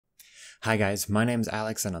Hi guys, my name's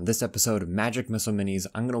Alex, and on this episode of Magic Missile Minis,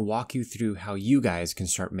 I'm going to walk you through how you guys can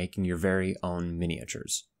start making your very own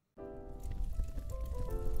miniatures.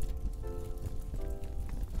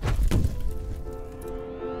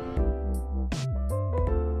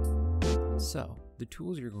 So, the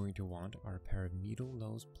tools you're going to want are a pair of needle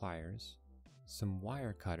nose pliers, some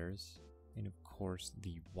wire cutters, and of course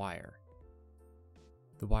the wire.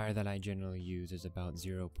 The wire that I generally use is about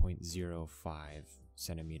 0.05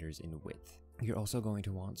 centimeters in width. You're also going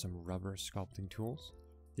to want some rubber sculpting tools.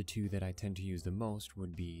 The two that I tend to use the most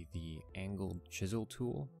would be the angled chisel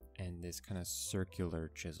tool and this kind of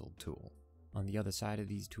circular chisel tool. On the other side of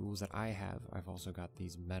these tools that I have, I've also got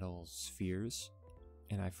these metal spheres,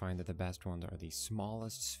 and I find that the best ones are the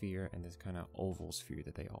smallest sphere and this kind of oval sphere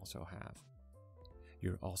that they also have.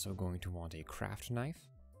 You're also going to want a craft knife,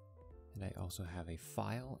 and I also have a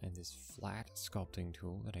file and this flat sculpting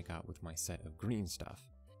tool that I got with my set of green stuff.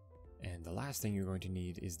 And the last thing you're going to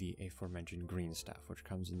need is the aforementioned green stuff, which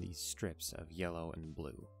comes in these strips of yellow and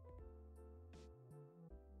blue.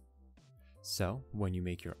 So, when you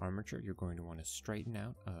make your armature, you're going to want to straighten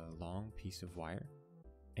out a long piece of wire,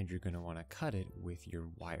 and you're going to want to cut it with your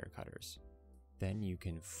wire cutters. Then you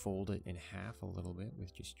can fold it in half a little bit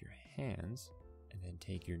with just your hands, and then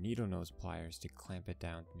take your needle nose pliers to clamp it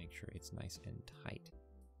down to make sure it's nice and tight.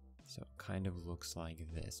 So it kind of looks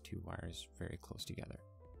like this, two wires very close together.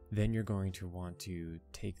 Then you're going to want to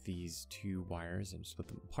take these two wires and split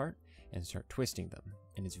them apart and start twisting them.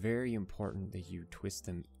 And it's very important that you twist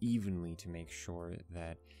them evenly to make sure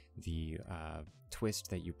that the twist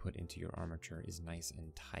that you put into your armature is nice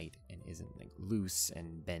and tight and isn't like loose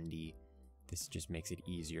and bendy. This just makes it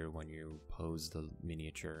easier when you pose the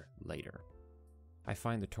miniature later. I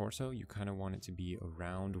find the torso, you kind of want it to be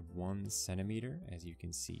around 1 centimeter, as you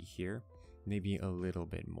can see here. Maybe a little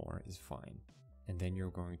bit more is fine. And then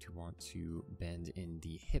you're going to want to bend in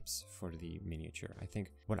the hips for the miniature. I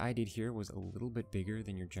think what I did here was a little bit bigger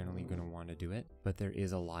than you're generally going to want to do it, but there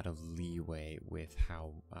is a lot of leeway with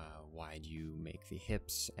how wide you make the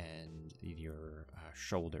hips and your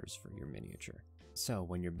shoulders for your miniature. So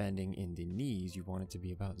when you're bending in the knees, you want it to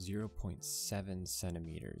be about 0.7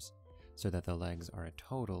 centimeters. So that the legs are a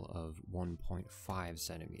total of 1.5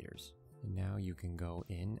 centimeters. And now you can go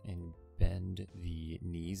in and bend the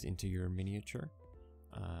knees into your miniature.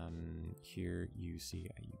 Here you see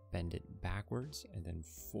you bend it backwards and then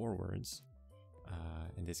forwards.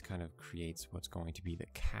 And this kind of creates what's going to be the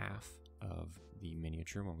calf of the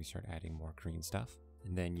miniature when we start adding more green stuff.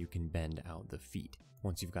 And then you can bend out the feet.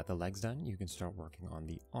 Once you've got the legs done, you can start working on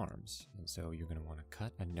the arms. And so you're going to want to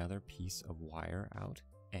cut another piece of wire out,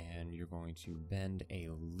 and you're going to bend a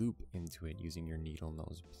loop into it using your needle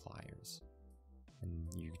nose pliers.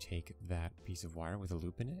 And you take that piece of wire with a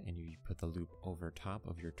loop in it, and you put the loop over top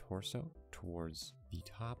of your torso towards the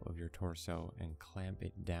top of your torso and clamp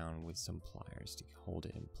it down with some pliers to hold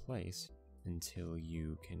it in place until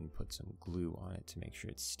you can put some glue on it to make sure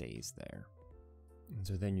it stays there. And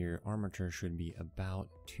so then your armature should be about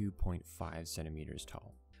 2.5 centimeters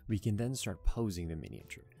tall. We can then start posing the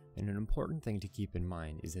miniature. And an important thing to keep in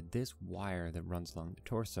mind is that this wire that runs along the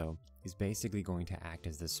torso is basically going to act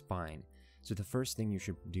as the spine. So the first thing you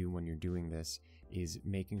should do when you're doing this is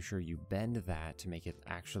making sure you bend that to make it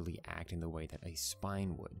actually act in the way that a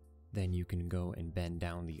spine would. Then you can go and bend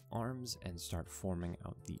down the arms and start forming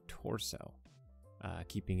out the torso.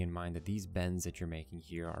 Keeping in mind that these bends that you're making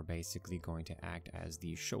here are basically going to act as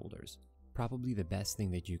the shoulders. Probably the best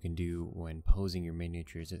thing that you can do when posing your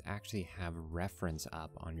miniatures is actually have reference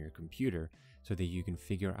up on your computer so that you can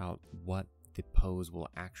figure out what the pose will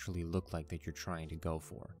actually look like that you're trying to go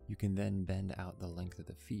for. You can then bend out the length of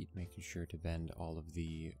the feet, making sure to bend all of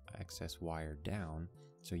the excess wire down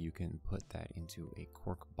so you can put that into a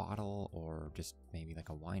cork bottle or just maybe like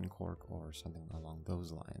a wine cork or something along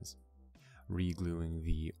those lines. Re-gluing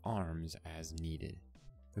the arms as needed.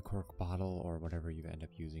 The cork bottle or whatever you end up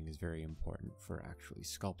using is very important for actually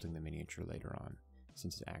sculpting the miniature later on,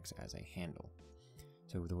 since it acts as a handle.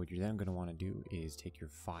 So what you're then going to want to do is take your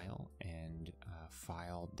file and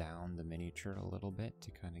file down the miniature a little bit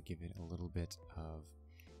to kind of give it a little bit of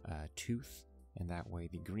tooth, and that way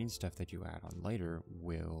the green stuff that you add on later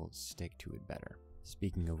will stick to it better.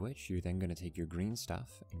 Speaking of which, you're then going to take your green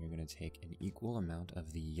stuff and you're going to take an equal amount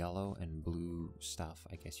of the yellow and blue stuff,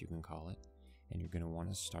 I guess you can call it, and you're going to want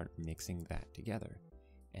to start mixing that together.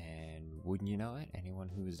 And wouldn't you know it, anyone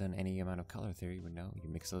who's done any amount of color theory would know you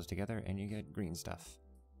mix those together and you get green stuff.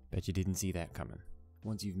 Bet you didn't see that coming.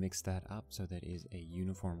 Once you've mixed that up so that it is a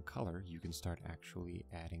uniform color, you can start actually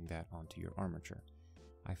adding that onto your armature.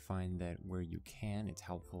 I find that where you can, it's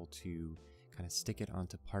helpful to kind of stick it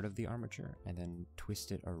onto part of the armature and then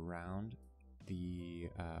twist it around the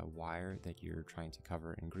wire that you're trying to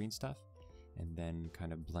cover in green stuff, and then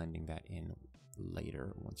kind of blending that in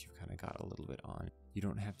later once you've kind of got a little bit on. You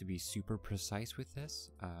don't have to be super precise with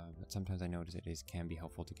this, but sometimes I notice it can be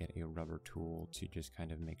helpful to get a rubber tool to just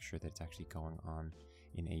kind of make sure that it's actually going on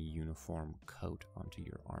in a uniform coat onto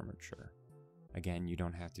your armature. Again, you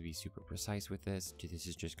don't have to be super precise with this. This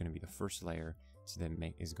is just going to be the first layer, so that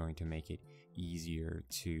is going to make it easier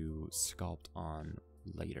to sculpt on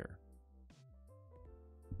later.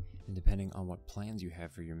 And depending on what plans you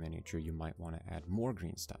have for your miniature, you might want to add more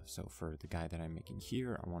green stuff. So for the guy that I'm making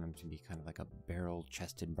here, I want him to be kind of like a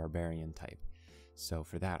barrel-chested barbarian type. So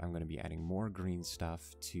for that, I'm going to be adding more green stuff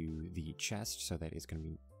to the chest so that it's going to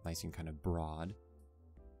be nice and kind of broad.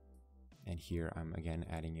 And here I'm again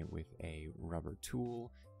adding it with a rubber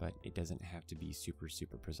tool, but it doesn't have to be super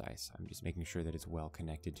precise. I'm just making sure that it's well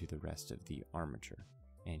connected to the rest of the armature.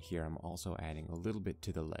 And here I'm also adding a little bit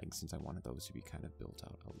to the legs, since I wanted those to be kind of built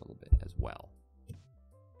out a little bit as well.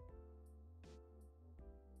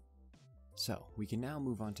 So we can now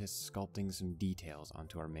move on to sculpting some details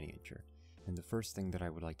onto our miniature. And the first thing that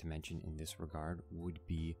I would like to mention in this regard would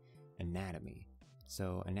be anatomy.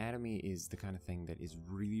 So anatomy is the kind of thing that is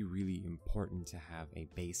really important to have a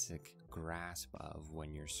basic grasp of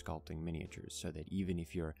when you're sculpting miniatures, so that even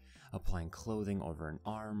if you're applying clothing over an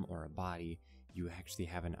arm or a body, you actually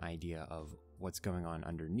have an idea of what's going on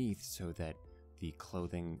underneath, so that the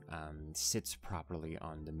clothing sits properly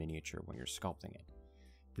on the miniature when you're sculpting it.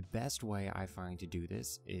 The best way I find to do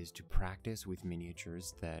this is to practice with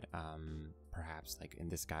miniatures that perhaps, like in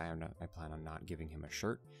this guy, I plan on not giving him a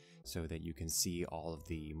shirt, so that you can see all of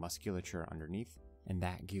the musculature underneath, and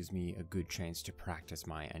that gives me a good chance to practice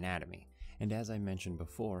my anatomy. And as I mentioned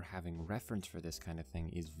before, having reference for this kind of thing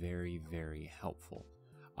is very helpful.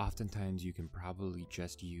 Oftentimes you can probably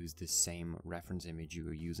just use the same reference image you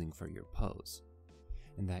were using for your pose.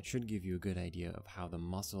 And that should give you a good idea of how the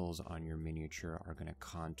muscles on your miniature are going to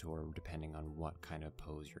contour depending on what kind of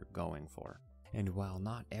pose you're going for. And while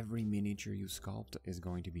not every miniature you sculpt is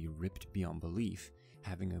going to be ripped beyond belief,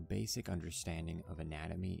 having a basic understanding of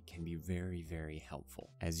anatomy can be very helpful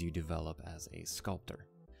as you develop as a sculptor.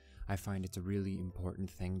 I find it's a really important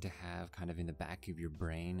thing to have kind of in the back of your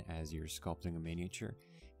brain as you're sculpting a miniature,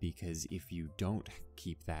 because if you don't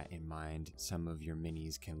keep that in mind, some of your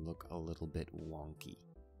minis can look a little bit wonky.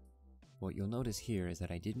 What you'll notice here is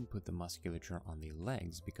that I didn't put the musculature on the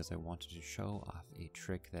legs because I wanted to show off a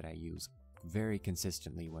trick that I use very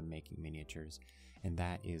consistently when making miniatures, and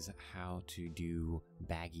that is how to do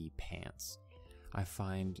baggy pants. I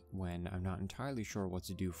find when I'm not entirely sure what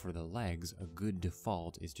to do for the legs, a good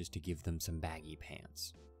default is just to give them some baggy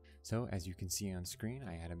pants. So as you can see on screen,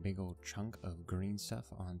 I add a big old chunk of green stuff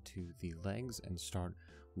onto the legs and start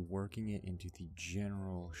working it into the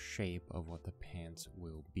general shape of what the pants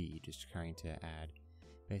will be, just trying to add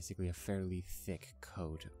basically a fairly thick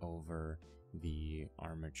coat over the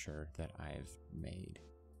armature that I've made.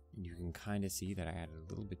 You can kind of see that I added a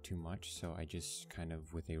little bit too much, so I just kind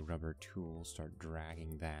of with a rubber tool start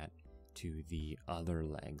dragging that to the other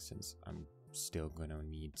leg, since I'm still going to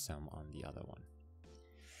need some on the other one.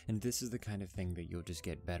 And this is the kind of thing that you'll just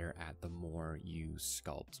get better at the more you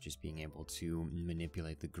sculpt, just being able to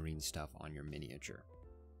manipulate the green stuff on your miniature.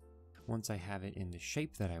 Once I have it in the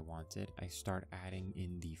shape that I wanted, I start adding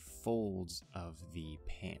in the folds of the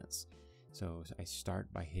pants. So I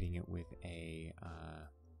start by hitting it with a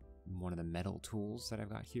one of the metal tools that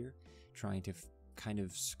I've got here, trying to kind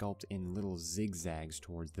of sculpt in little zigzags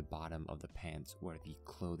towards the bottom of the pants where the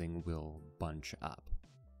clothing will bunch up.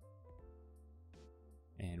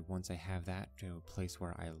 And once I have that to a place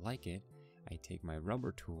where I like it, I take my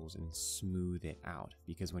rubber tools and smooth it out,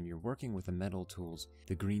 because when you're working with the metal tools,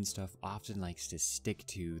 the green stuff often likes to stick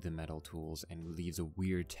to the metal tools and leaves a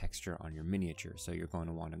weird texture on your miniature, so you're going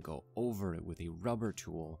to want to go over it with a rubber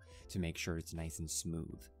tool to make sure it's nice and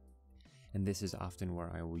smooth. And this is often where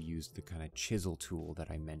I will use the kind of chisel tool that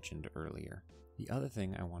I mentioned earlier. The other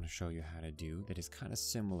thing I want to show you how to do that is kind of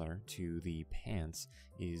similar to the pants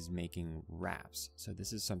is making wraps. So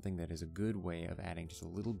this is something that is a good way of adding just a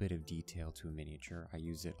little bit of detail to a miniature. I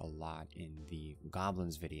use it a lot in the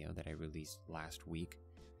goblins video that I released last week.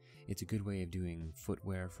 It's a good way of doing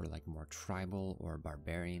footwear for like more tribal or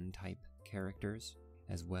barbarian type characters,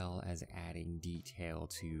 as well as adding detail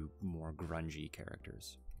to more grungy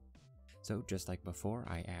characters. So just like before,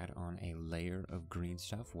 I add on a layer of green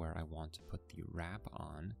stuff where I want to put the wrap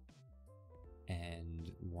on,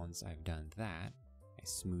 and once I've done that, I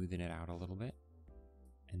smoothen it out a little bit,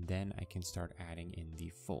 and then I can start adding in the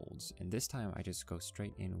folds. And this time I just go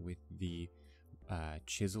straight in with the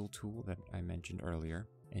chisel tool that I mentioned earlier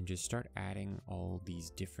and just start adding all these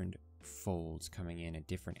different folds coming in at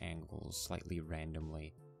different angles, slightly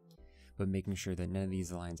randomly, but making sure that none of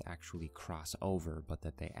these lines actually cross over, but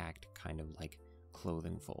that they act kind of like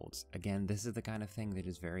clothing folds. Again, this is the kind of thing that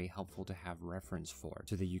is very helpful to have reference for,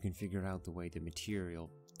 so that you can figure out the way the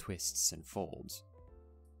material twists and folds.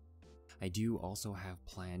 I do also have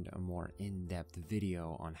planned a more in-depth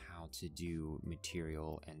video on how to do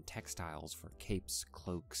material and textiles for capes,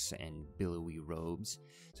 cloaks, and billowy robes,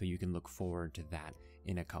 so you can look forward to that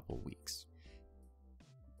in a couple weeks.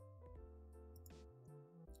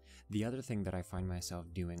 The other thing that I find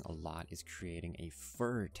myself doing a lot is creating a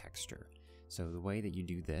fur texture. So the way that you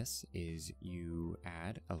do this is you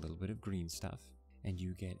add a little bit of green stuff and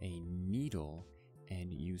you get a needle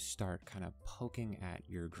and you start kind of poking at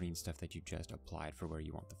your green stuff that you just applied for where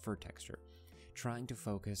you want the fur texture, trying to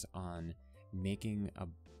focus on making a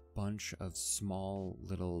bunch of small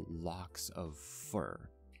little locks of fur.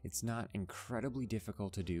 It's not incredibly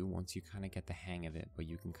difficult to do once you kind of get the hang of it, but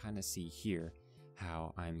you can kind of see here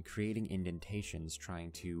how I'm creating indentations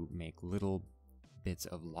trying to make little bits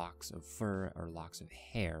of locks of fur or locks of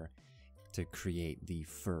hair to create the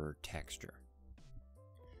fur texture.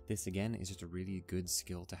 This again is just a really good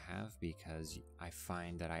skill to have because I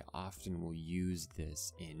find that I often will use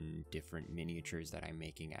this in different miniatures that I'm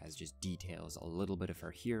making as just details, a little bit of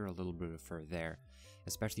fur here, a little bit of fur there,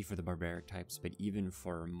 especially for the barbaric types, but even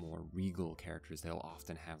for more regal characters, they'll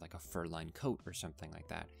often have like a fur-lined coat or something like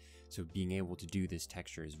that. So being able to do this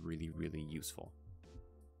texture is really, really useful.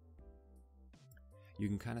 You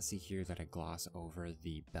can kind of see here that I gloss over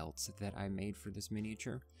the belts that I made for this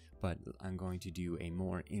miniature, but I'm going to do a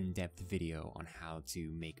more in-depth video on how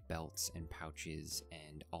to make belts and pouches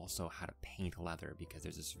and also how to paint leather, because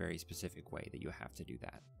there's this very specific way that you have to do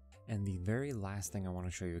that. And the very last thing I want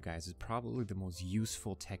to show you guys is probably the most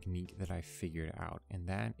useful technique that I figured out, and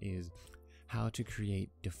that is how to create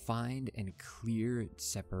defined and clear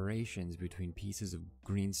separations between pieces of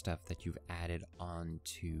green stuff that you've added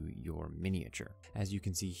onto your miniature. As you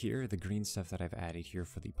can see here, the green stuff that I've added here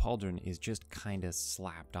for the pauldron is just kind of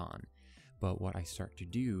slapped on. But what I start to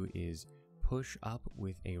do is push up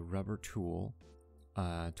with a rubber tool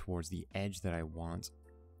towards the edge that I want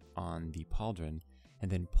on the pauldron,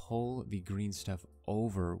 and then pull the green stuff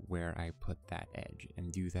over where I put that edge,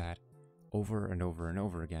 and do that over and over and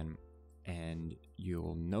over again. And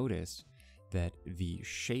you'll notice that the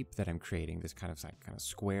shape that I'm creating, this kind of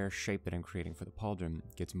square shape that I'm creating for the pauldron,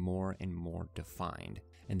 gets more and more defined.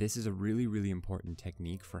 And this is a really, really important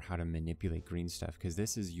technique for how to manipulate green stuff, because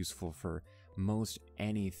this is useful for most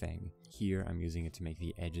anything. Here I'm using it to make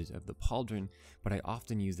the edges of the pauldron, but I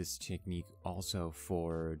often use this technique also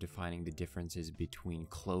for defining the differences between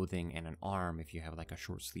clothing and an arm if you have like a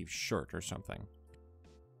short sleeve shirt or something.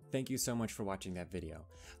 Thank you so much for watching that video.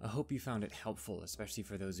 I hope you found it helpful, especially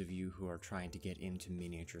for those of you who are trying to get into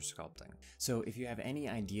miniature sculpting. So if you have any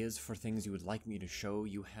ideas for things you would like me to show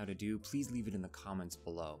you how to do, please leave it in the comments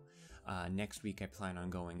below. Next week I plan on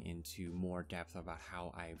going into more depth about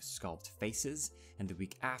how I sculpt faces, and the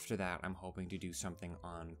week after that I'm hoping to do something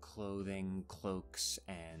on clothing, cloaks,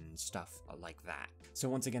 and stuff like that. So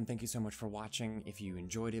once again, thank you so much for watching. If you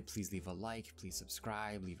enjoyed it, please leave a like, please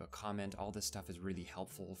subscribe, leave a comment. All this stuff is really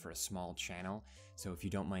helpful for a small channel, so if you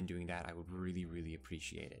don't mind doing that, I would really, really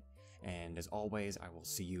appreciate it. And as always, I will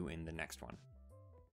see you in the next one.